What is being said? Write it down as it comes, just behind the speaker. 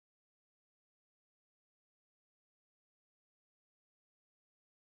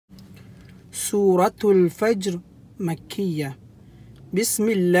سورة الفجر مكية. بسم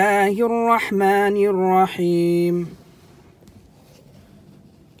الله الرحمن الرحيم.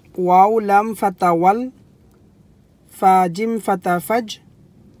 واو لام فتح وال، فا جيم فتح فج،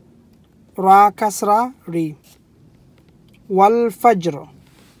 را كسرة ري. والفجر.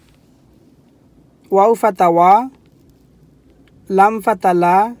 واو فتح وا، لام فتح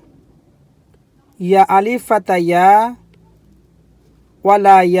لا، يا ألف فتح يا،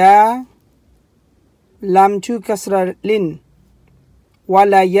 ولا يا، لام تو كسرة لين،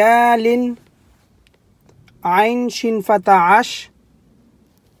 وليال، عين شين فتح عش،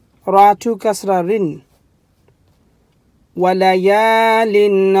 را تو كسرة رين،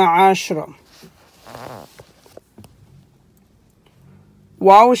 وليال عشر.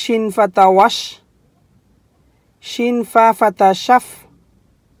 واو شين فتح وش، شين فا فتح شف،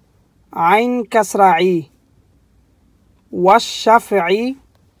 عين كسرة عي، والشفعي.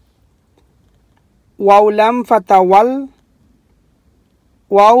 واو لام فتح وال،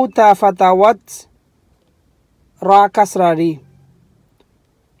 واو تا فتح وت، را كسرة ري.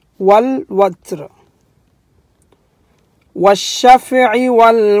 والوتر. والشفع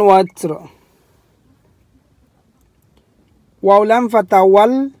والوتر. واو لام فتح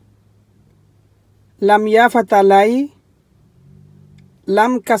وال، لم يا فتح لي،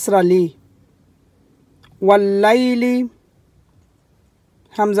 لم كسرة لي. والليل،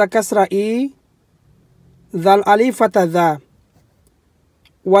 همزة كسرة إي، ذا الألف فتح ذا.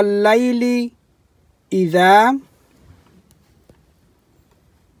 والليل إذا،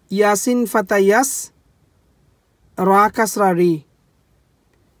 ياسين فتح يس، را كسرة ري،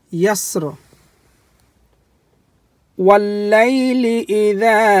 يسر. والليل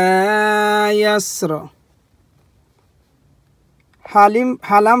إذا يسر.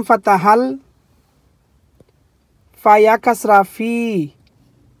 حلم فتح هل، فيا كسرة في،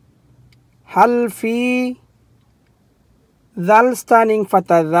 هل في. ذل ستانينج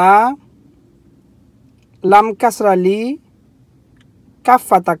فتح ذا، لم كسرة لي،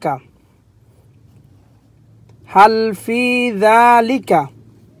 كف فتح. هل في ذلك.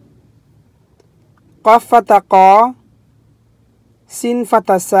 قف فتح قا، سين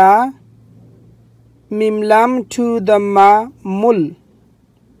فتح سا، ميم لام تو دما مل،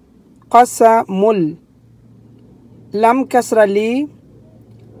 قسا مل. لم كسرة لي،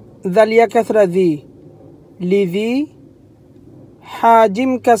 ذل كسرة ذي، لذي.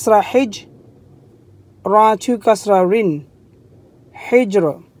 حاجم كسرة حج، را تو كسرة رين،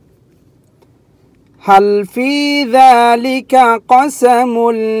 حجر. هل في ذلك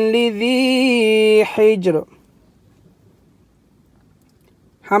قسم لذي حجر.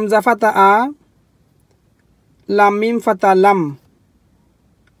 همزة فتح آ، لام ميم فتح لم،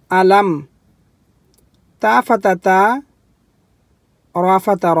 ألم. تا فتح تا، را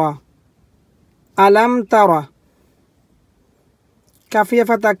فتح را، ألم ترى. كافية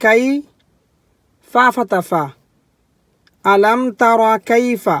فتح كي، فا فتح فا، ألم ترى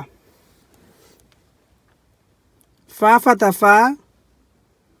كيف. فا فتح فا،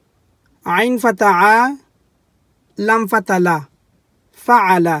 عين فتح ع، لم فتح لا،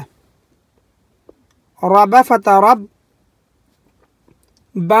 فعل. رب فتح رب،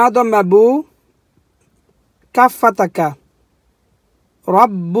 بعد مبو، كفتك،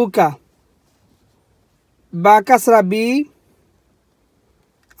 ربك. با كسر بي،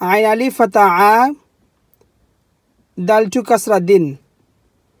 عين ألف فتح ع، دال تو كسر دين،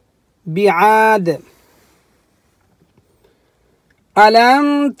 بعاد.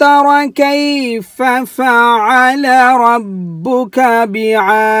 ألم تر كيف فعل ربك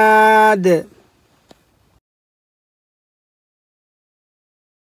بعاد.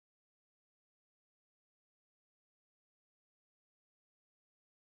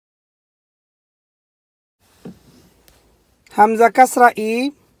 همزة كسرة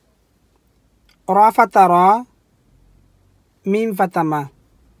إي، را فتح را، ميم فتح ما،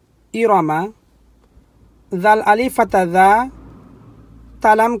 إرما. ذا الألف فتح ذا،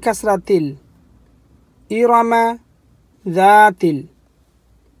 تلم كسرة تل، إرما ذات ال.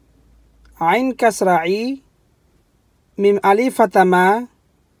 عين كسرة عي، ميم ألف فتح ما،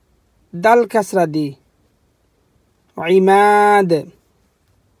 دال كسرة دي، عماد.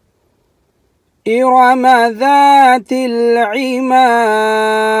 إرم ذات العماد.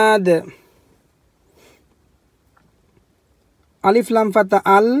 ألف لام فتح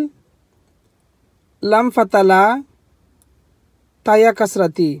ال، لام فتح لا، تايا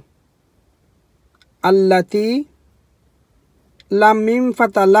كسرتي، التي. لام ميم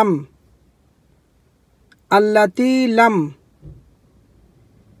فتح لم، التي لم.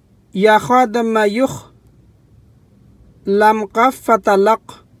 يا خادم يخ، لم قف فتح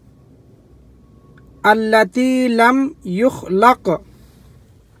لق، التي لم يخلق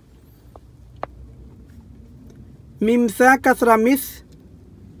ميم ثا كسرة مث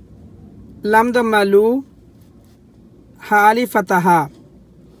لم دملو ها ألف فتحة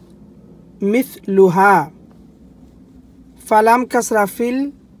مثلها فلم كسرة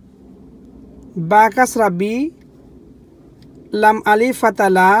فيل با كسرة بي لم ألف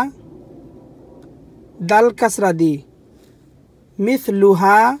فتلا دال كسرة دي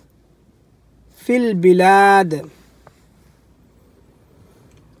مثلها في البلاد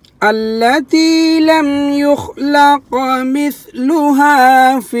التي لم يخلق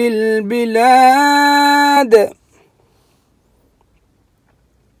مثلها في البلاد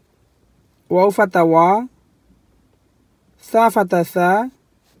واو فتوى ثا فتثا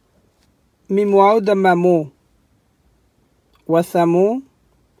ميم واو دممو وثمو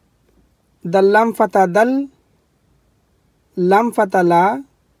دل لم فتدل لم فتلا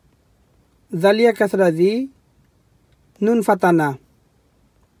ذليا كسر ذي نون فتنا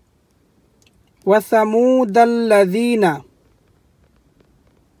وثمود الذين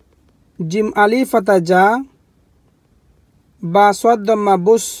جيم ألف فتجا با صد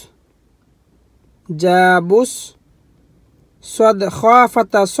مبوس جابوس صد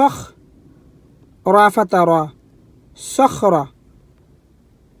خافة صخ رافة را صخرة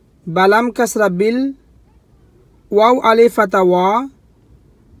بلم كسر بال واو ألف فتوا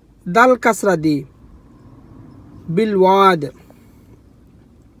دال كسر دي بالواد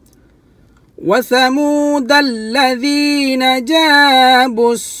وثمود الذين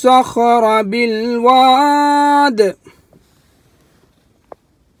جابوا الصخر بالواد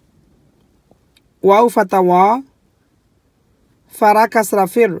واو فتوى فرا كسر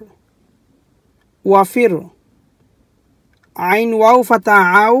فر وفر عين واو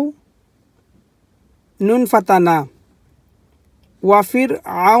فتعاو نون فتنا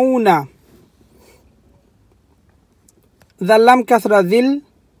وفرعون ذلم كسر ذل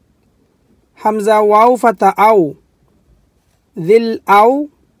همزة واو فتاو ذل أو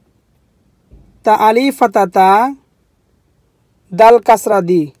تأليف فتتا دال كسر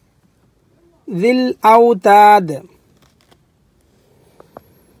دي ذل أوتاد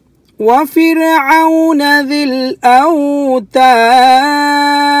وفرعون ذي الأوتاد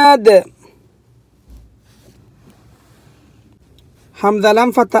همزة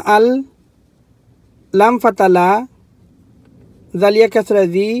لم فتأل لم فتلا ذل كسر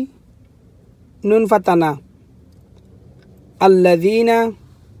ذي نون فتنا الذين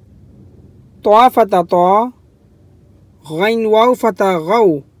طافت طا غين واو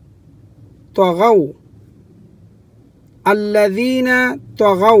فتغو طغوا الذين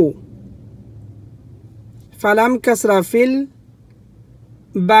طغوا فلم كسر فيل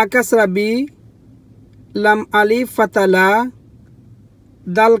با كسر بي لم ألف فتلا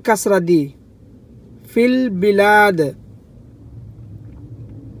دال كسر دي في البلاد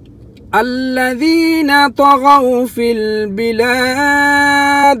الذين طغوا في البلاد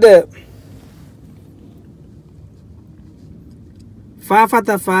فا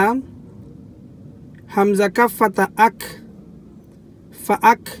فتفا همزة كفة أك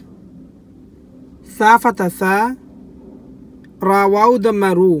فأك ثا فتثا را واو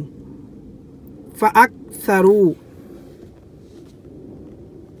دمرو فأكثروا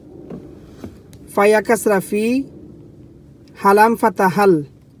فيا كسر في هلم فتهل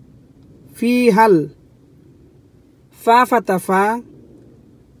في هل فا فتفا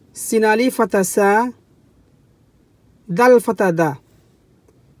سنالي فتسا دل فتدا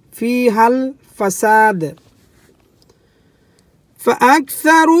في هل فساد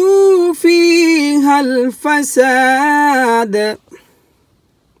فأكثروا فيها الفساد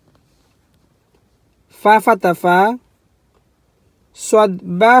فا فتفا صد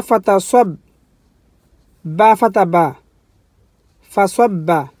با فتصب با فتبا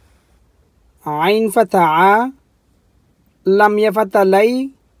فصب عين فتعا لم يفتلي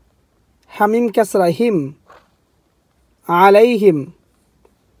حميم كسرهم عليهم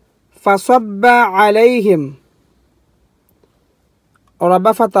فصب عليهم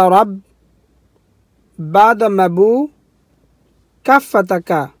رب فترب بعد مبو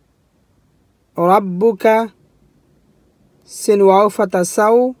كفتك ربك سنواو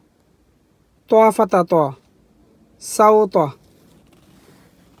فتسو طا فتطا صوت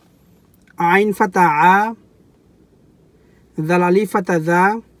عين فتعا ذلالي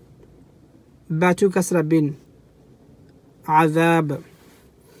فتذا باتو كسر بن عذاب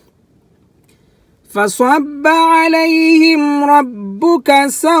فصب عليهم ربك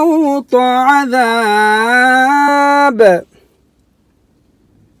سوط عذاب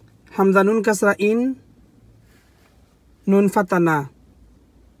همزة نون كسر إن نون فتنا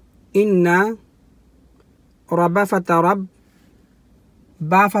إن رب فتح رب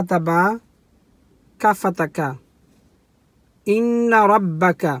با فتح با كف فتح كا إن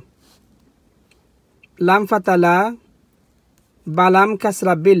ربك لام فتح لا بلام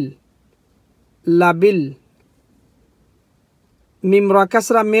كسر بال لابل ميم را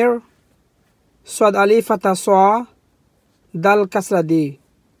كسر مير صاد ألف فتح صا دال كسر دي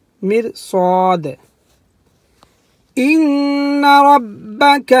مير صاد إن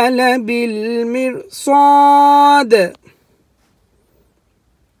ربك لبالمرصاد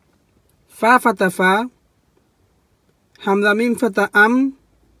فا فتح فا حمزة ميم فتح أم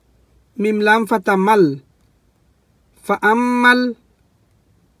ميم لام فتح مل فأمل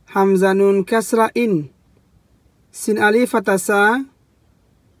حمزة نون كسر إن سين ألف فتح سا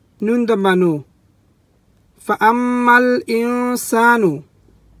نون دمانو فأما الإنسان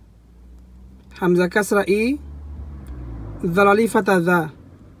حمزة كسر إي ذل ألف فتح ذا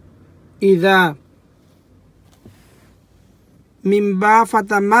إذا من با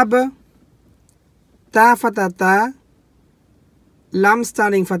فتح مب تا فتح تا لام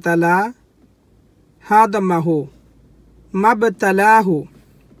ستارينج فتح لا هذا ما هو مبتلاه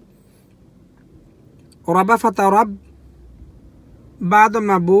رب فتح رب بعد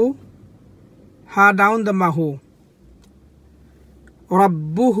ما بو ها داون ما هو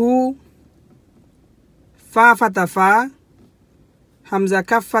ربه فا فتح فا حمزة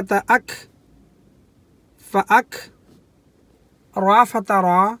كف فتح أك فأك را فتح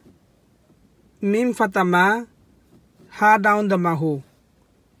را ميم فتح ما ها داون ما هو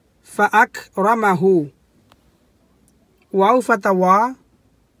فأك رمه واو فتح وا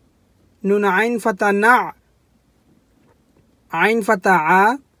نون عين فتح نع عين فتح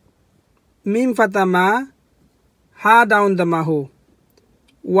ع ميم فتح ما ها داون ما هو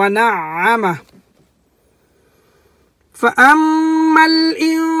ونعمه فأما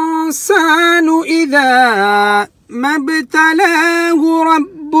الإنسان إذا ما ابتلاه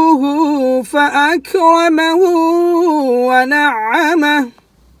ربه فأكرمه ونعمه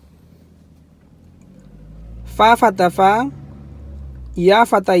فا فتح فا يا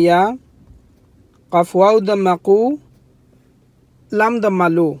فتح يا قف واو دمقو لم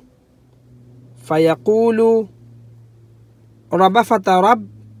دملو فيقول رب فتح رب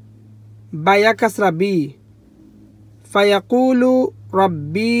بيا كسر بي فيقول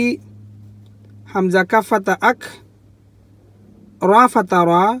ربي حمزة كف فتح أك را فتح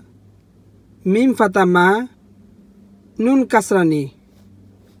را ميم فتح ما نون كسرني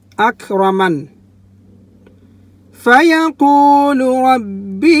أكرمن فيقول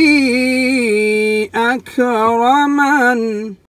ربي أكرمن